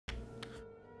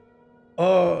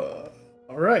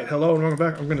Alright, hello and welcome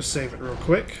back. I'm going to save it real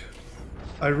quick.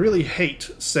 I really hate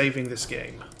saving this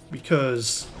game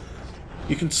because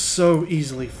you can so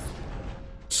easily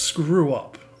screw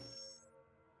up.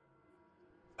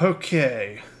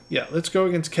 Okay, yeah, let's go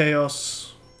against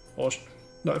Chaos. Or,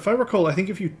 no, if I recall, I think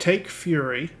if you take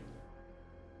Fury,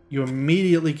 you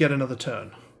immediately get another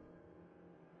turn.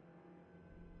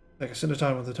 Take a center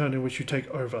time on the turn in which you take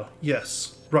over.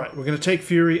 Yes. Right, we're going to take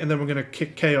Fury and then we're going to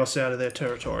kick Chaos out of their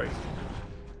territory.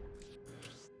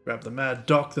 Grab the Mad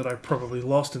Doc that I probably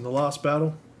lost in the last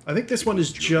battle. I think this one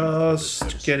is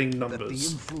just getting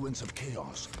numbers.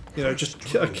 You know,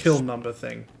 just a kill number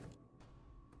thing.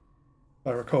 If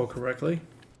I recall correctly.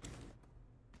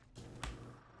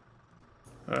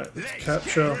 Alright, let's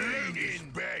capture.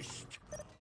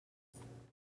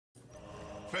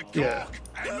 Yeah.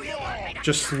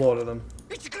 Just slaughter them.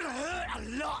 It's gonna hurt a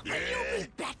lot, but you'll be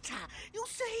better. You'll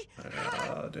see.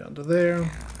 Down to there.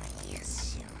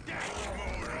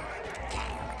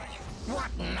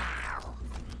 What now?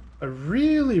 I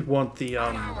really want the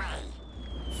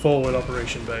forward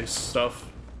operation base stuff.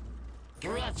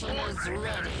 Gretchen is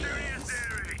ready.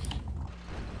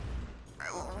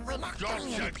 We're not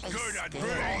going any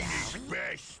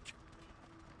place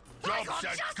Jobs are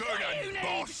good and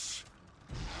boss.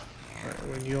 Right,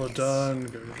 when you're done,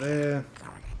 go there.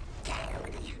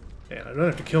 And I don't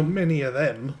have to kill many of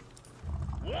them.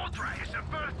 Water is the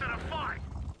first to the fight.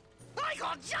 I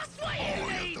got just what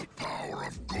you need. The power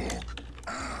of Gork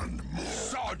and more.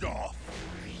 Sod off.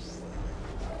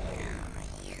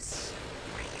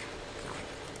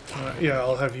 Yeah,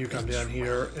 I'll have you come down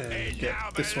here and get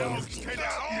this one.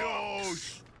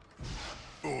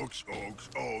 We're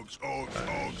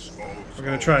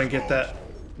gonna try and get that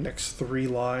next 3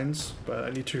 lines, but I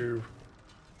need to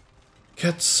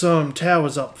get some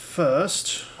towers up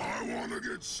first. I wanna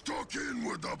get stuck in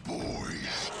with the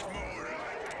boys.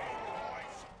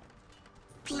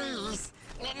 Please,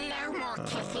 no more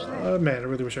kissing. Man, I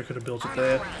really wish I could have built it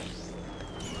there.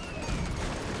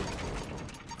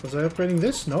 Was I upgrading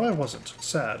this? No, I wasn't.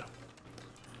 Sad.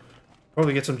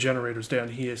 Probably get some generators down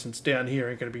here, since down here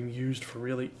ain't going to be used for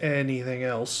really anything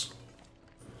else.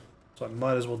 So I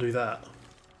might as well do that.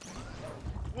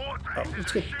 Oh,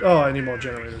 let's get... Oh, I need more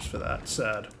generators for that.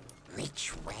 Sad.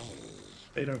 Which way?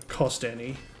 They don't cost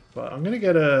any, but I'm going to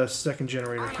get a second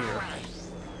generator here.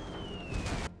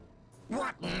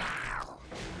 What now?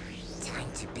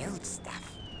 Time to build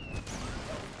stuff.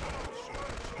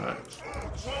 Alright.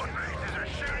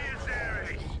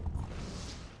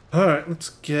 Alright, let's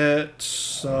get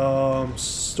some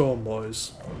storm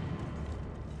boys.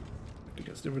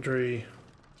 Against infantry.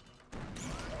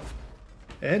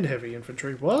 And heavy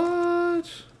infantry. What?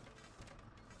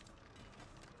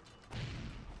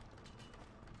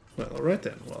 Well, alright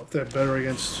then. Well, if they're better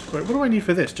against... Wait, what do I need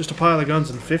for this? Just a pile of guns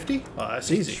and 50? Oh,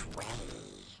 that's easy.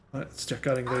 Alright, let's start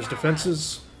cutting those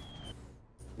defenses.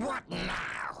 What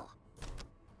now?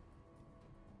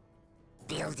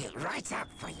 Build it right up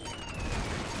for you.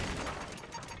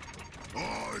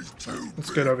 Let's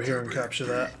get over here and capture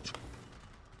that.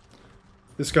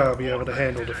 This guy will be able to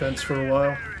handle defense for a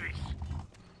while.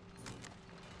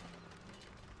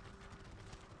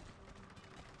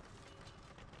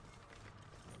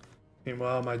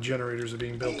 Meanwhile, my generators are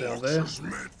being built down there.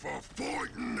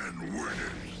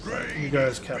 Right, you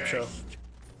guys capture.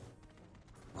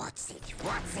 What's it?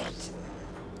 What's it?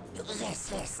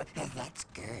 Yes, yes, that's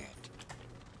good.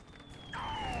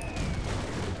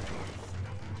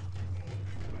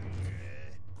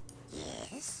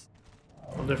 Yes?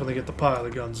 I'll definitely get the pile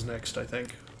of guns next, I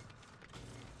think.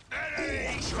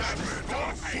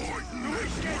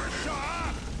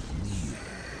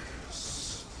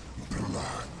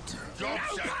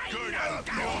 Jobs are good and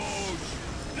boss.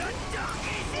 The duck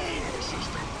is in! This is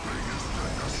the biggest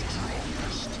and the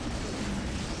strongest.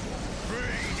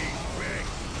 Bring it back.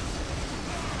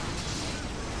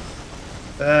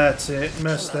 That's it.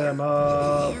 Mess them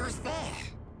up. Who's there?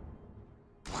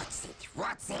 What's it?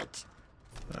 What's it?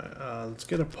 Alright, let's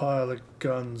get a pile of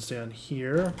guns down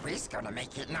here. We're gonna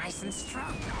make it nice and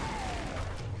strong.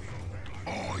 I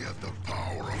have the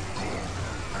power of Gork.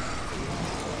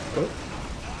 Oh.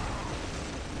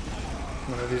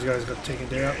 One of these guys got taken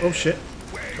down. Oh shit.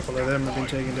 A couple of them have been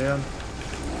taken down.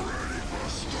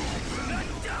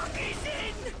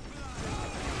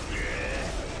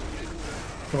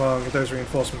 Come on, get those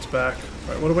reinforcements back.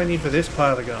 Right, what do I need for this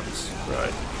pile of guns?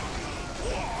 Right.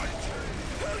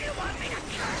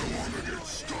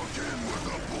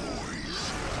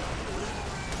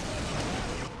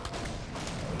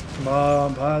 Come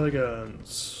on, pile of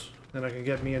guns. Then I can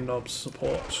get me a Nob's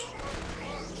support.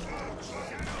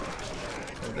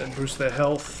 then boost their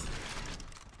health.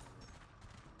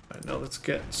 Alright, now let's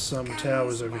get some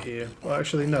towers over here. Well,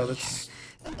 actually, no, let's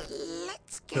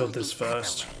build this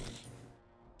first.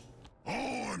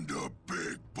 I'm the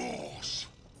big boss.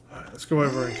 Alright, let's go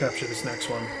over and capture this next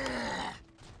one.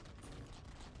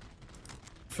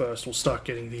 First, we'll start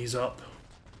getting these up.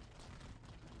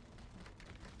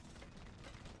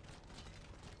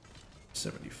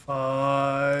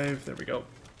 $75. There we go.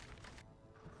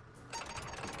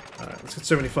 Alright, let's get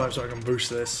 75 so I can boost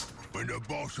this. When the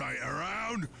boss ain't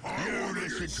around, you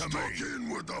listen to me. In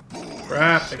with the boys.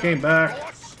 Crap, they came back.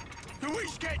 Boss, who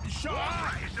is getting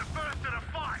shot? It's the first of the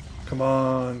fight. Come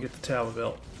on, get the tower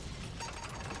built.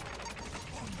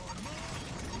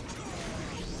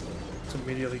 Let's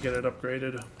immediately get it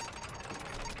upgraded.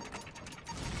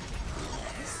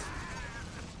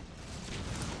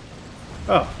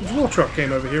 Oh, the war truck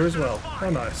came over here as well. Oh,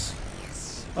 nice.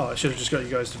 Oh, I should have just got you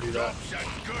guys to do that.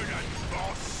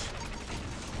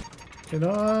 Can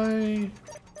I?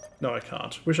 No, I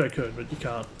can't. Wish I could, but you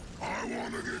can't. I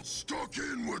want to get stuck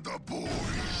in with the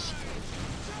boys.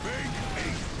 Big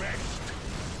ain't best.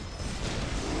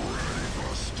 Ready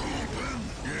for stomping?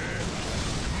 Yeah.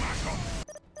 Smack 'em.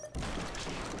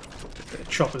 Get their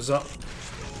choppers up.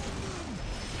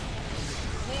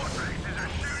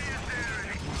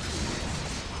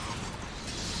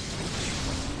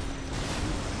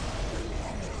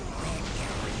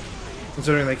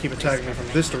 Considering they keep attacking me from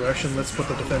this direction, let's put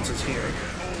the defenses here.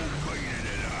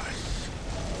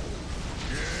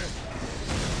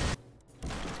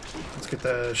 Let's get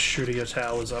the shooting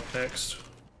towers up next.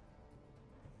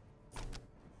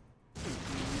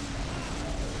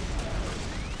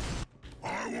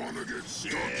 I want to get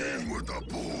stuck in with the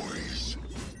boys.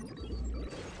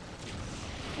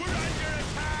 We're under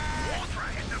attack! Water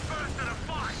is the first of the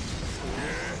fight!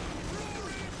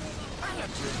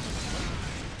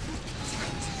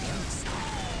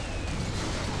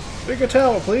 Bigger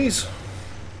tower, please.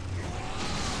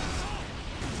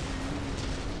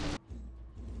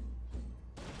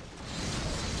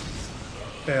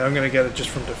 Yeah, I'm gonna get it just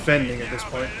from defending at this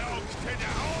point.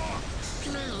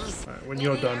 Alright, when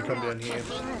you're done, come down here.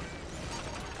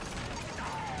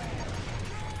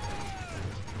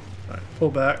 Alright,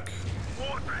 pull back.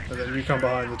 And then you come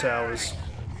behind the towers.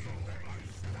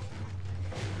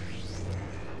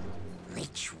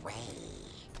 Which way?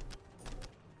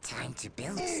 Time to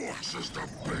build stuff. Is the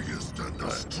biggest and the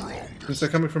strongest. Since they're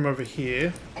coming from over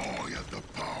here, I have the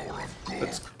power of God.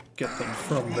 let's get them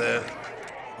from there.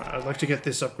 I'd like to get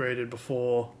this upgraded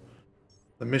before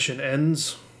the mission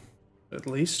ends, at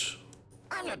least.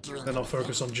 I'm not doing Then I'll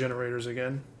focus on generators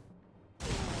again.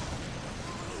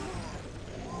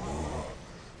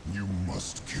 You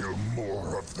must kill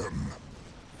more of them.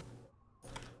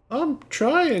 I'm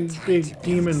trying, big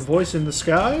demon voice in the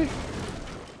sky,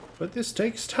 but this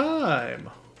takes time.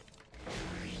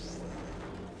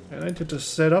 And I need to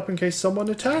set up in case someone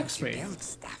attacks me. build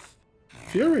stuff.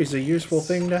 Fury's a useful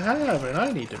thing to have, and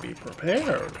I need to be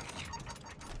prepared.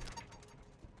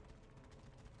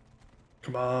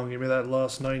 Come on, give me that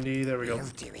last 90. There we go. We'll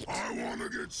do it. I want to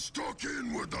get stuck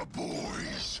in with the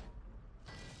boys.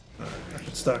 I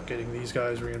can start getting these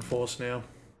guys reinforced now.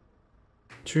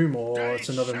 2 more, it's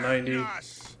another 90.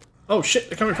 Oh shit,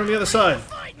 they're coming from the other side.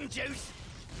 Fighting juice.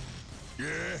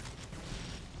 Yeah.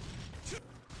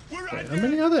 Wait, how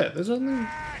many are there? There's only...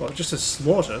 Well, it just says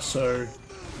slaughter, so...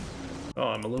 Oh,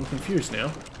 I'm a little confused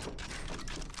now.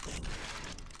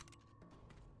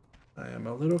 I am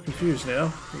a little confused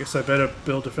now. I guess I better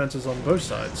build defenses on both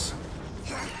sides.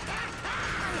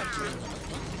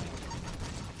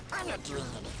 I'm not doing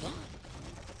anything.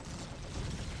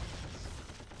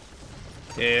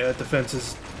 Yeah,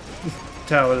 defenses...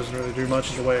 Tower doesn't really do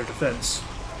much in the way of defense.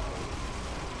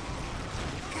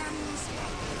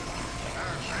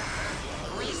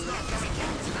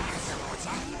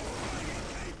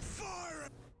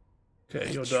 Okay,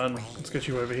 you're done. Let's get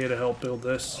you over here to help build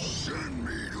this. Send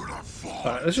me to the fight.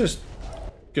 Alright, let's just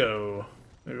go.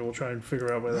 Maybe we'll try and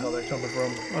figure out where the hell they're coming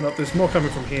from. Oh no, there's more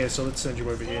coming from here, so let's send you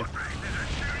over here.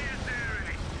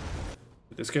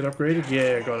 Did this get upgraded?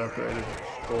 Yeah, it got upgraded.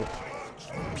 Cool.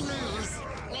 Please,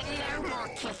 no more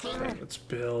kissing. Okay, let's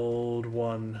build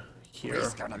one here.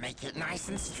 He's gonna make it nice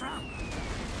and strong.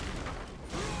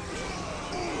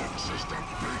 Orks is the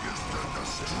biggest and the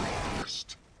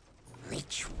strongest.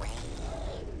 Which way?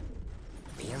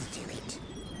 We'll do it.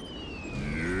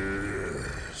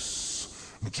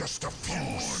 Yes. Just a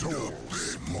few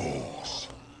souls more.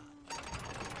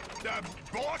 The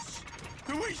boss?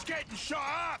 Who is getting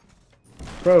shot up?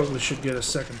 Probably should get a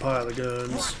second pile of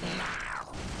guns.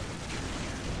 Now.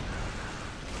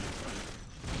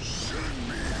 Send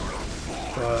me to the fight.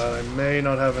 But I may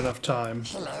not have enough time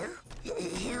Hello?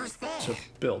 Who's there? to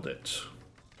build it.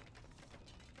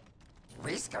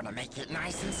 We're gonna make it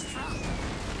nice and strong.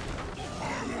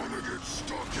 I want to get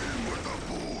stuck in with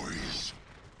the boys.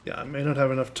 Yeah, I may not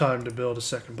have enough time to build a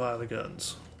second pile of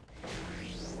guns.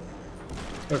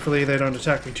 Hopefully they don't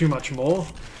attack me too much more.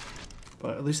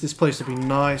 But at least this place will be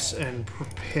nice and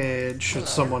prepared should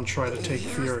someone try to take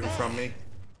Fury from me.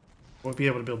 Won't be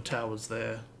able to build towers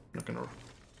there. Not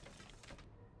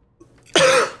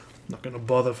gonna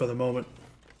bother for the moment.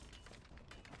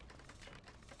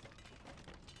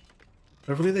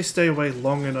 Hopefully they stay away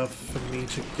long enough for me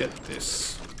to get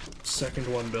this second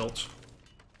one built.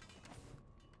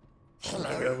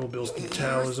 There we go, we'll build some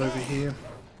towers over here.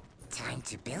 Time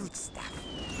to build stuff.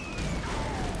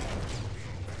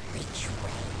 Which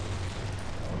way?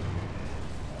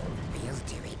 We'll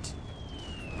do it.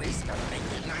 We're gonna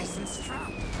make it nice and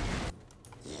strong.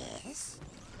 Yes?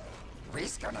 We're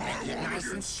gonna make it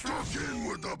nice and strong. Stuck in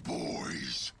with the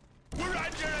boys. We're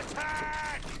under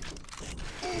attack!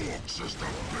 Orks is the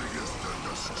biggest and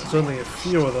the strongest. There's only a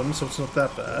few of them, so it's not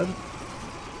that bad.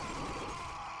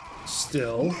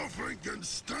 Still. Nothing can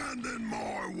stand in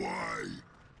my way.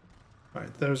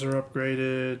 Alright, those are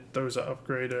upgraded. Those are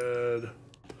upgraded.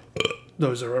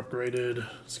 Those are upgraded.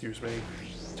 Excuse me.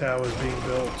 Towers being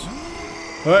built.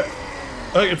 Alright,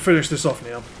 I can finish this off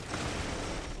now.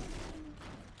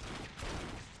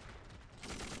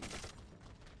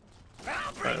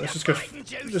 Alright, let's just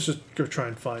go try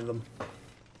and find them.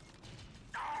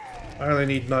 I only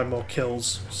need 9 more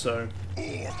kills, so...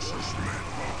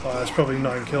 that's probably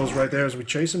 9 kills right there as we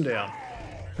chase him down.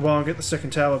 Come on, get the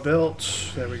second tower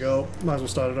built. There we go. Might as well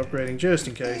start it upgrading just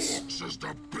in case. Orks is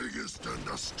the biggest and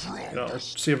the strongest. You know, I'll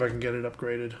see if I can get it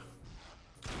upgraded.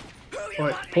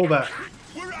 Alright, pull back.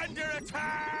 We're under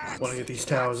attack! Want to get these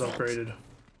towers upgraded.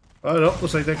 Oh no,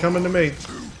 looks like they're coming to me.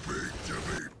 Too big to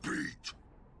be beat.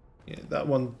 Yeah, that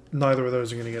one, neither of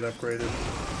those are going to get upgraded.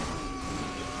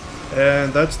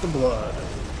 And that's the blood.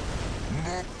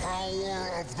 The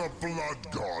power of the blood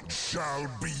god shall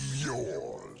be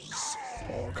yours.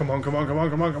 Oh, come on, come on, come on,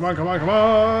 come on, come on, come on, come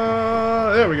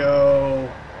on! There we go.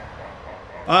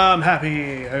 I'm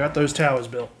happy. I got those towers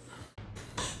built.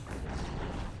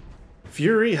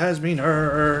 Fury has been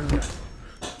earned.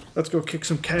 Let's go kick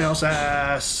some chaos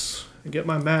ass and get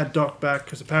my Mad Doc back,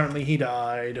 because apparently he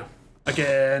died.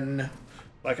 Again.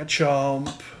 Like a chump.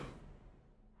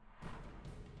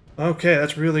 Okay,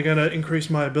 that's really gonna increase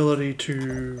my ability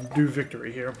to do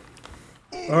victory here.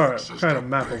 Alright, what kind of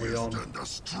map are we on?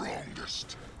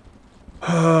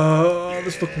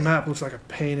 This map looks like a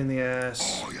pain in the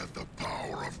ass. I have the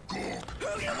power of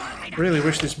God. Really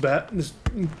wish this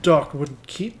Doc would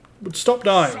stop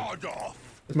dying Sod off!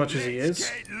 as much as he is.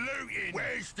 Get looting!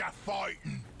 Where's the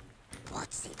fighting?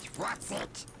 What's it? What's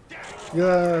it? Yeah,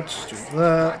 let's do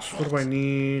that. What do I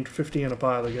need? 50 and a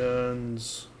pile of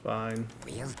guns. Fine.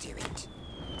 We'll do it.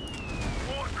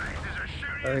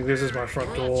 I think this is my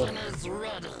front door. Is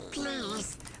ready.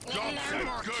 Please. Job's No a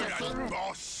more good kissing. un,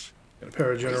 boss! Get a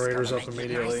pair of generators up Nice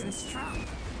immediately. and strong.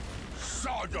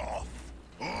 Sod off!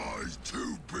 I's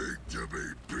too big to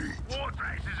be beat.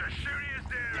 Wartrax is as shooty as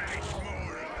there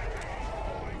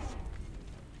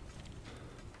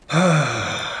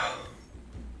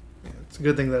It's a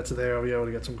good thing that's there. I'll be able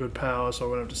to get some good power, so I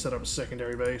won't have to set up a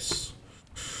secondary base.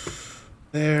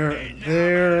 There and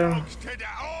there. Orks to the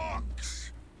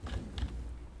Orks!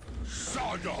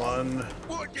 Sod off! 1,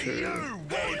 What do 2, you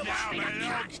want now,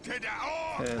 belongs to the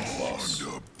Orks? and boss.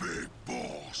 The big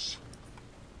boss.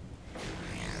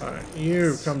 Alright,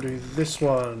 you come to this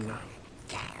one.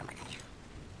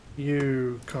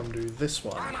 You come to this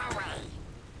one. On our way.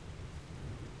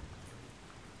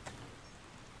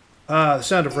 Ah, the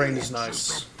sound of rain is Orks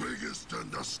nice. the biggest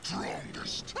and the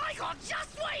strongest. I got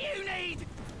just what you need.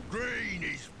 Green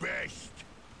is best.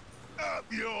 Up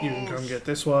yours! You can come get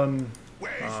this one.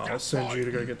 Where's I'll the send you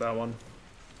to go fighting? get that one.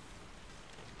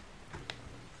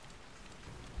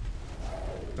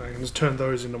 I can just turn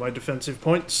those into my defensive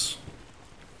points.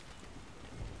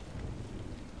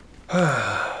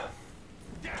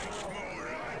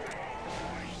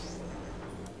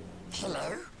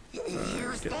 Hello?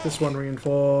 Who's Get there? this one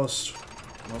reinforced.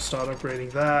 And I'll start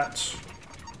upgrading that.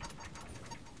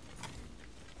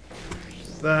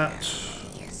 That.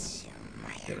 Yes,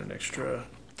 Get an extra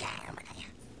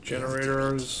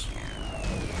generators.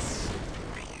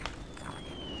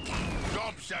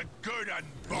 Job's a good un,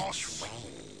 boss!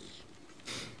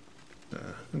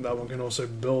 And that one can also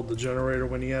build the generator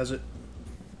when he has it.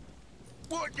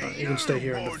 What do You can stay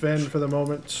here and want? defend for the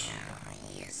moment.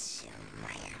 Yes,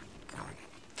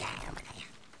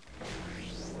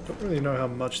 don't really know how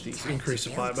much these increase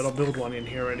it by, but I'll build one in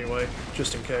here anyway,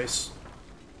 just in case.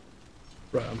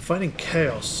 Right, I'm fighting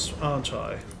chaos, aren't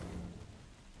I?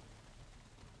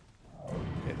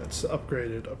 Okay, that's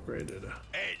upgraded.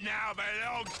 It now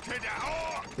belongs to the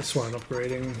Orks. This one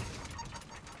upgrading.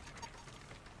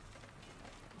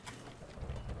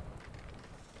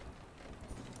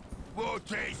 What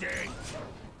is it?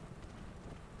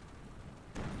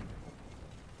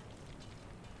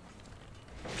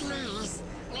 Please,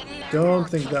 no Don't more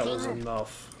think that was kicking.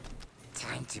 enough.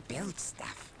 Time to build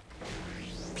stuff.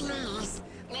 Please,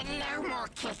 no more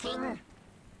kicking.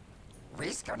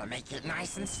 We's gonna make it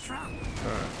nice and strong.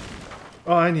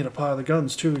 Oh, I need a pile of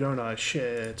guns too, don't I?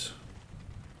 Shit.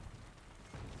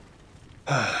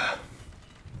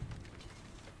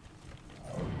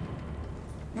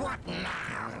 What now?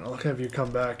 I'll have you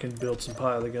come back and build some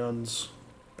pile of guns.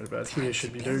 Right about here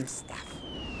should be Build due. stuff.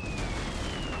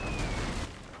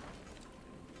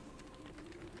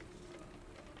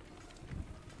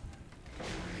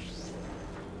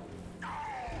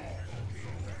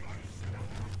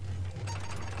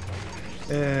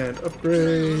 And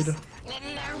upgrade.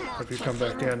 No more Have you come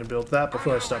back down and build that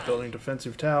before I start building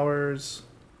defensive towers.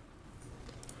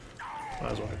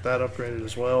 Might as well get that upgraded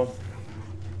as well.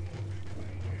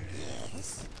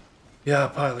 Yes. Yeah, a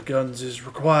pile of guns is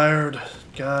required.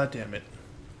 God damn it.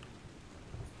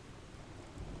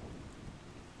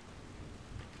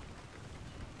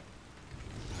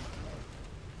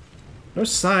 No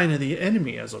sign of the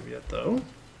enemy as of yet, though.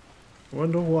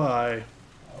 Wonder why.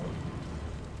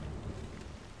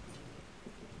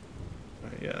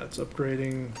 Yeah, it's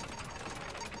upgrading.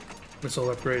 Missile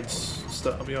upgrades.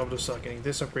 I'll be able to start getting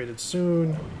this upgraded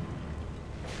soon.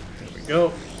 There we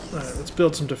go. Alright, let's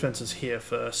build some defenses here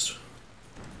first.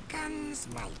 Guns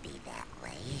might be that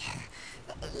way.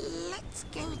 Let's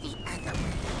go the other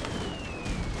way.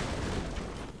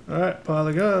 Alright, pile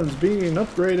of guns being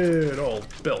upgraded. Oh,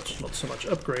 built. Not so much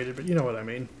upgraded, but you know what I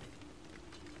mean.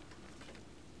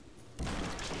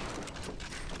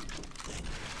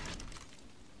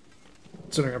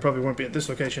 Considering I probably won't be at this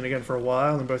location again for a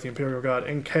while, and both the Imperial Guard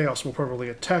and Chaos will probably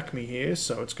attack me here,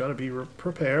 so it's got to be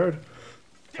prepared.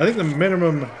 I think the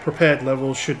minimum prepared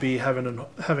level should be having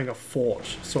a fort,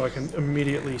 so I can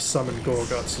immediately summon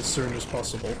Gorguts as soon as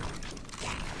possible.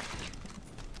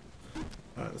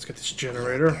 Alright, let's get this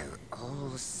generator.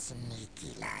 Oh,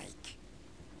 sneaky like.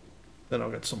 Then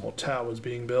I'll get some more towers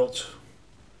being built.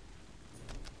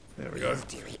 There we go. We'll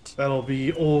do it. That'll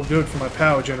be all good for my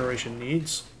power generation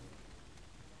needs.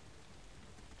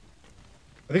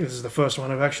 I think this is the first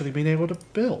one I've actually been able to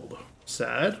build.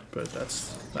 Sad, but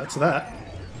that's that.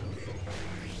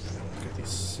 Get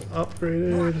these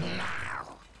upgraded.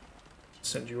 Now.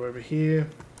 Send you over here.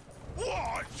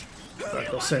 What? In fact,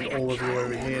 I'll send all of you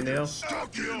over here now.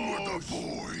 Stuck in with the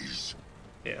boys.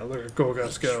 Yeah, look at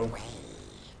Gorguts go. Way.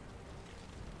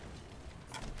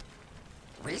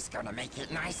 We's gonna make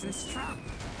it nice and strong.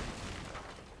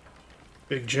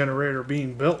 Big generator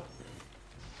being built.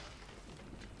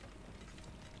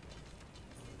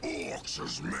 Orks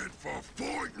is meant for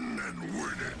fighting and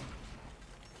winning.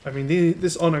 I mean,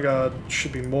 this honor guard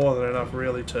should be more than enough,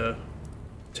 really, to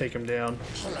take him down.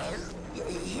 Hello?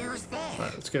 Who's there?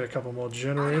 Alright, let's get a couple more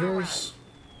generators.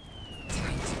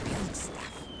 Time to build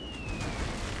stuff.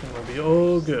 And we'll be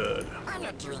all good. I'm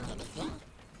not doing anything.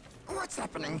 What's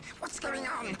happening? What's going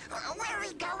on? Where are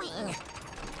we going?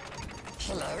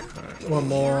 Hello? Alright, one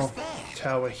more Who's there?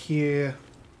 tower here.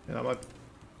 And I might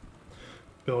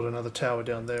build another tower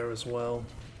down there as well.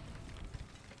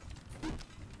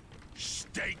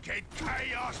 Stinking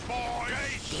chaos,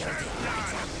 boys!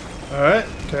 Alright,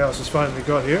 Chaos has finally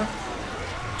got here.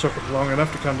 Took it long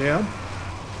enough to come down.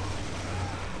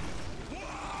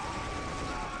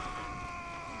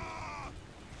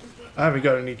 I haven't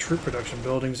got any troop production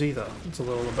buildings either. It's a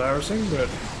little embarrassing, but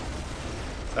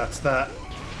that's that.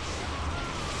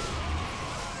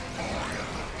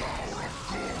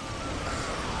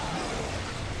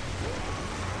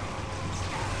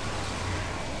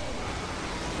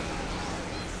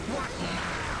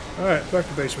 Alright, back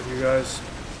to base with you guys.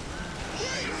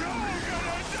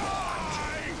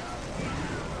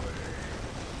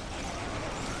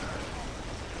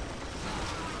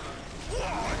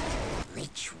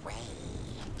 Which way?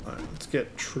 Alright, let's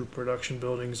get troop production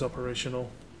buildings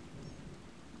operational.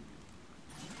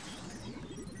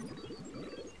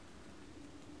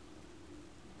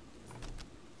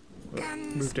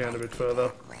 Move down a bit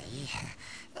further. Way.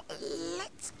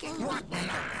 Let's go. What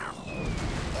now?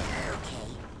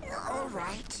 Okay. All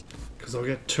right. Because I'll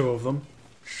get two of them.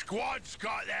 Squad's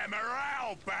got their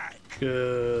morale back.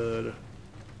 Good.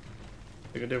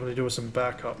 I could definitely do with some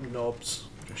backup knobs.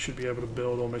 I should be able to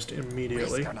build almost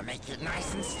immediately. We're gonna make it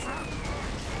nice and strong.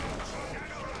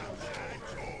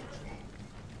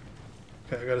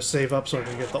 Okay, I gotta save up so I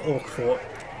can get the Ork fort.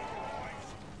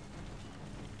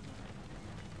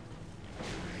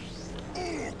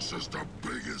 Orks is the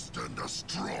biggest and the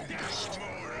strongest.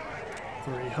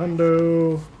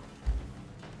 300.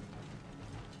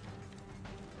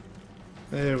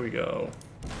 There we go.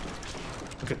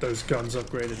 We'll get those guns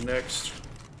upgraded next.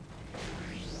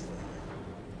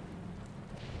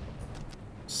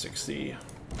 60.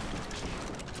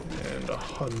 And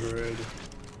 100.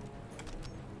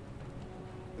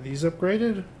 Are these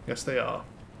upgraded? Yes, they are.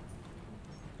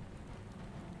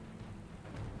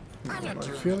 I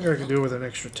feel like I could do with an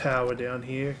extra tower down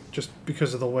here, just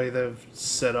because of the way they've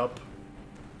set up.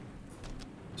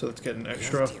 So let's get an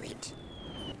extra.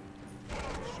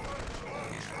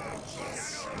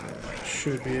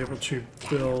 Should be able to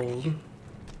build.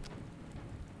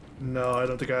 No, I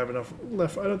don't think I have enough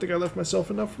left. I don't think I left myself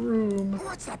enough room.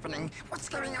 What's happening? What's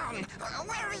going on?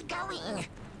 Where are we going?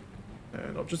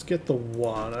 And I'll just get the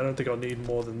one. I don't think I'll need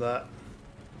more than that.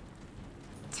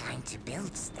 Time to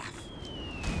build stuff.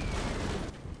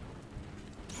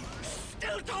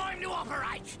 Still time to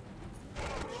operate!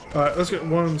 Alright, let's get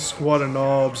one squad of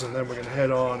knobs and then we're gonna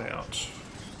head on out.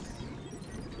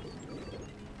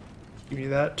 Give me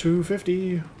that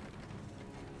 250.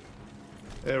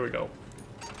 There we go.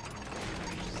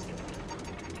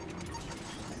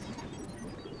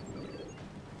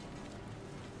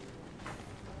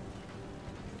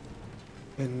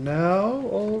 And now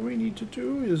all we need to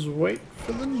do is wait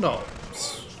for the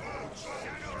knobs.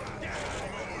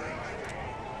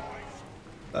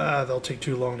 Ah, they'll take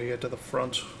too long to get to the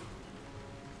front.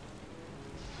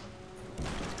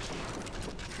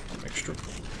 Extra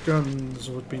guns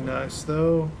would be nice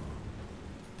though.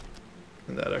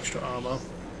 And that extra armor.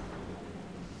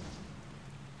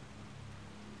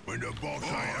 When the boss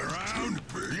ain't around,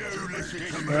 you listen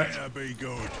to me, better be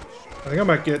good. I think I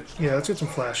might get, yeah, let's get some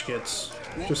flash kits.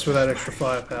 Just for that extra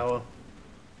firepower.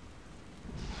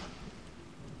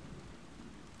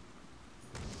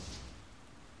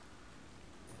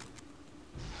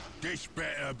 This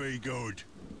better be good.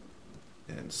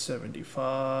 And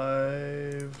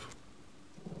 75.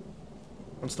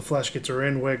 Once the flash kits are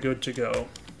in, we're good to go.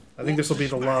 I think this will be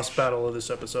the last battle of this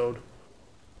episode.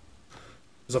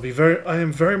 Because I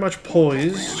am very much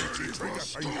poised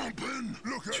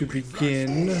to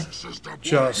begin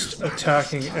just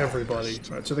attacking everybody.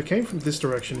 Right, so they came from this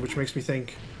direction, which makes me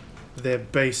think their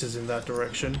base is in that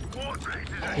direction.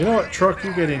 You know what, Truck,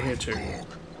 you get in here too.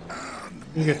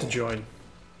 You get to join.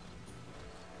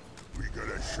 We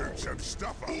gotta shoot some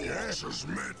stuff up, yeah?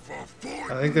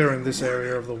 I think they're in this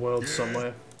area of the world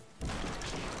somewhere.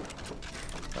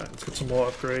 Alright, let's get some more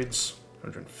upgrades.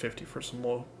 150 for some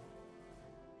more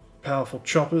powerful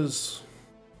choppers.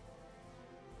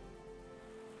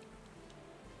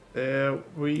 There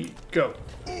we go.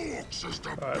 Alright,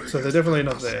 so they're definitely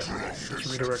not there.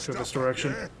 Let's redirect to this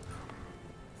direction.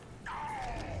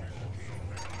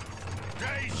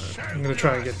 I'm gonna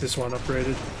try and get this one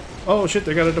upgraded. Oh shit,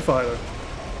 they got a Defiler.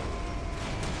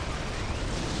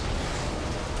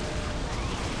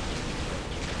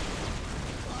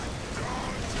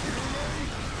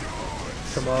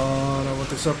 Come on, I want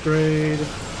this upgrade.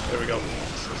 There we go.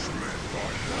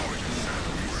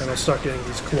 And I'll start getting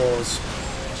these claws.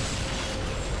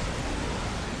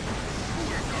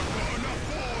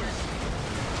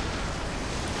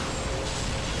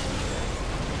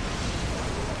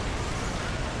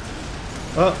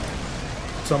 Oh,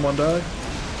 someone died?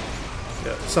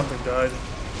 Yeah, something died.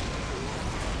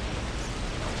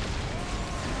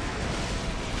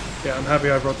 Yeah, I'm happy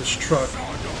I brought this truck.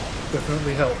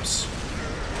 Definitely helps.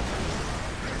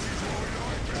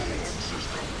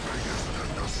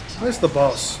 Where's the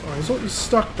boss? Oh, he's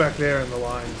stuck back there in the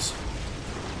lines.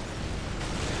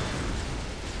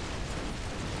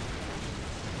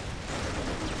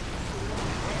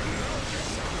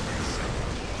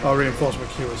 Our reinforcement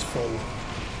queue is full.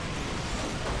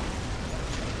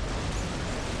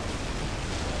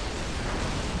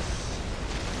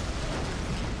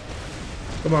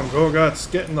 Come on,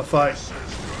 Gorguts, get in the fight.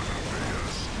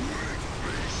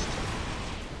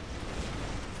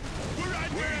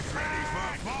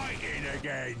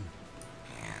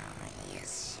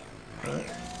 Right.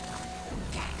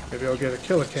 Maybe I'll get a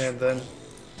killer can then.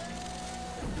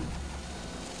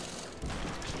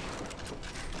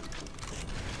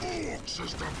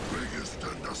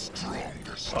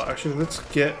 Oh, actually, let's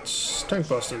get tank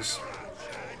busters.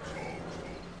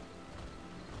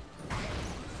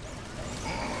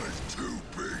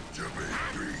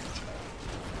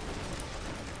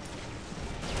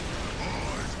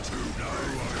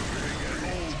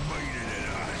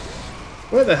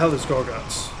 Where the hell is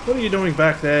Gorguts? What are you doing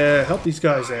back there? Help these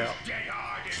guys out. Here's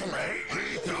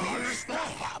the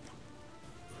help.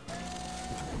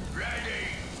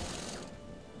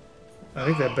 I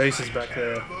think their base is back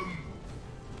there.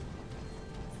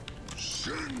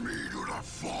 Send me to the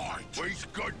fight. We's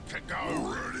good to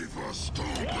go. Ready for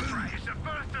stomping? It's the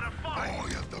first of the I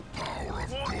fight. have the power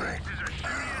of War God race is a and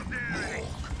shooting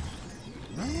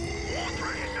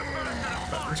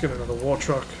Mork. Let's get another war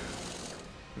truck.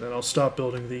 And then I'll start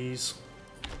building these.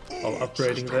 While Orks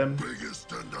upgrading is them. The biggest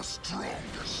and the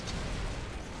strongest.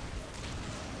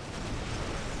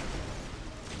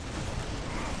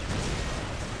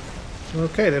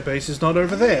 Okay, their base is not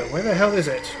over there. Where the hell is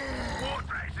it? War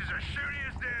race is a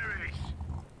shooting theories.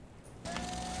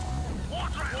 War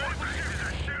race is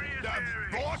a shooting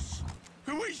theories. Boss,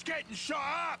 who is getting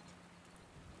shot up?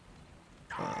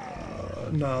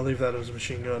 No, I'll leave that as a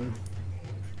machine gun.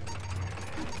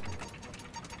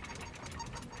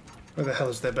 Where the hell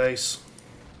is their base?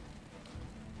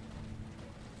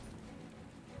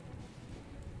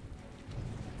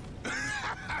 Don't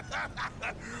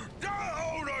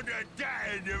hold on to that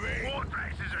end of it. War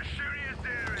race is a shooting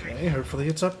theories. Okay, hopefully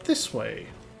it's up this way.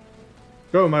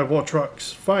 Go, my war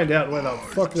trucks. Find out where the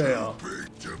fuck they are.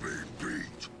 Big to be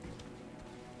beat.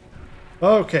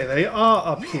 Okay, they are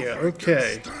up here.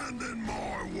 Okay. Stand in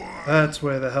my way. That's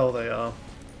where the hell they are.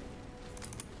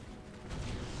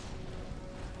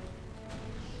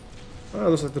 Well,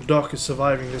 looks like the dock is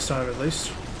surviving this time at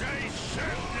least. They shooting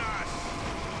us.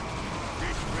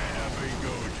 This better be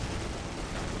good.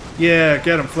 Yeah,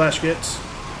 get them, flash gets.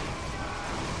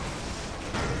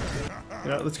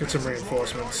 Yeah, let's get some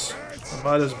reinforcements. I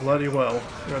might as bloody well.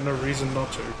 We got no reason not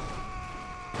to.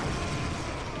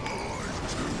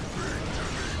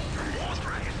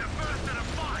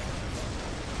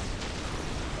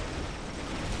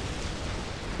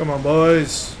 Come on,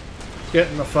 boys. Get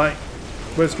in the fight.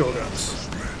 Where's Gorguts?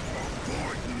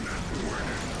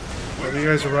 Have you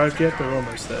guys arrived yet? They're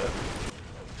almost there.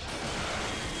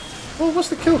 Well, what's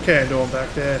the kill can doing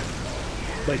back there?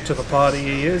 Late to the party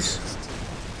he is.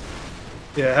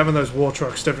 Yeah, having those war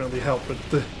trucks definitely help, but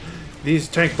these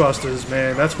tank busters,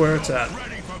 man, that's where it's at.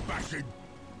 Ready for bashing.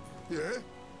 Yeah?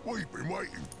 We've been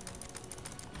waiting.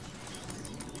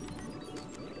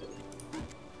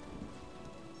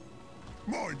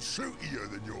 Mine's shootier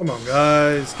than yours. Come on,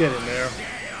 guys, get in there.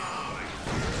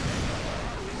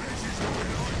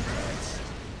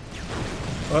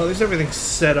 Well, at least everything's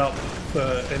set up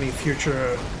for any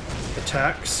future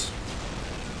attacks.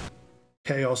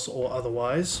 Chaos or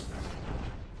otherwise.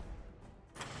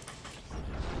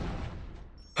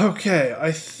 Okay,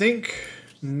 I think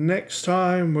next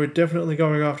time we're definitely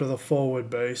going after the forward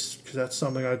base, because that's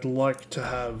something I'd like to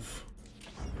have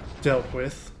dealt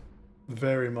with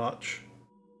very much.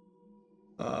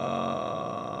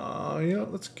 Yeah,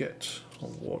 let's get a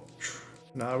war truck.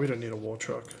 Nah, we don't need a war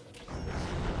truck.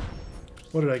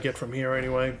 What did I get from here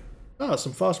anyway? Ah,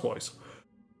 some fast boys.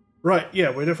 Right, yeah,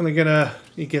 we're definitely gonna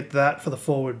get that for the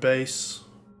forward base.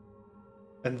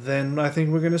 And then I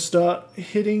think we're gonna start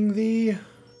hitting the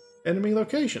enemy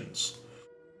locations.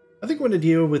 I think we're gonna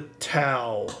deal with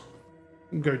Tau.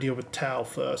 I'm gonna deal with Tau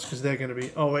first, because they're gonna be...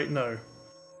 Oh, wait, no.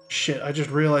 Shit, I just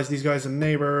realized these guys are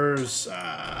neighbors.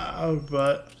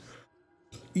 But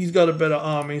he's got a better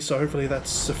army, so hopefully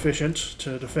that's sufficient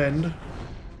to defend.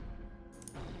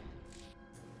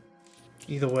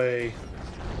 Either way,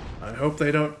 I hope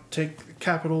they don't take the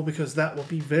capital, because that will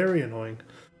be very annoying.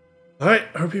 Alright,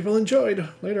 hope people enjoyed.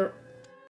 Later.